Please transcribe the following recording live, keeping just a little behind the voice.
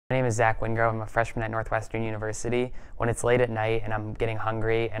My name is Zach Wingrove. I'm a freshman at Northwestern University. When it's late at night and I'm getting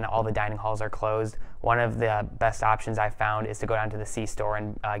hungry and all the dining halls are closed, one of the best options I've found is to go down to the C-store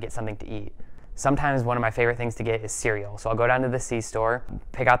and get something to eat. Sometimes one of my favorite things to get is cereal. So I'll go down to the C-store,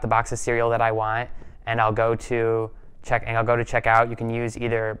 pick out the box of cereal that I want, and I'll go to check out. You can use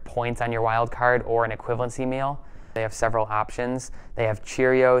either points on your wild card or an equivalency meal. They have several options. They have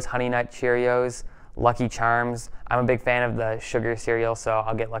Cheerios, Honey Nut Cheerios, Lucky Charms. I'm a big fan of the sugar cereal, so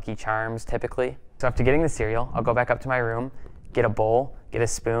I'll get Lucky Charms typically. So after getting the cereal, I'll go back up to my room, get a bowl, get a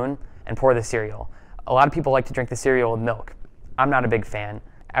spoon, and pour the cereal. A lot of people like to drink the cereal with milk. I'm not a big fan.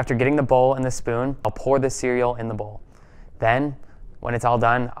 After getting the bowl and the spoon, I'll pour the cereal in the bowl. Then, when it's all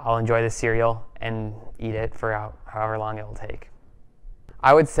done, I'll enjoy the cereal and eat it for however long it will take.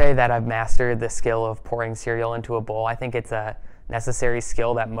 I would say that I've mastered the skill of pouring cereal into a bowl. I think it's a necessary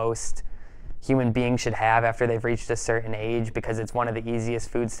skill that most human beings should have after they've reached a certain age, because it's one of the easiest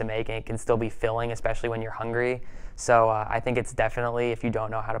foods to make and it can still be filling, especially when you're hungry. So I think it's definitely, if you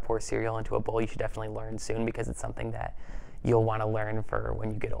don't know how to pour cereal into a bowl, you should definitely learn soon, because it's something that you'll want to learn for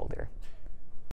when you get older.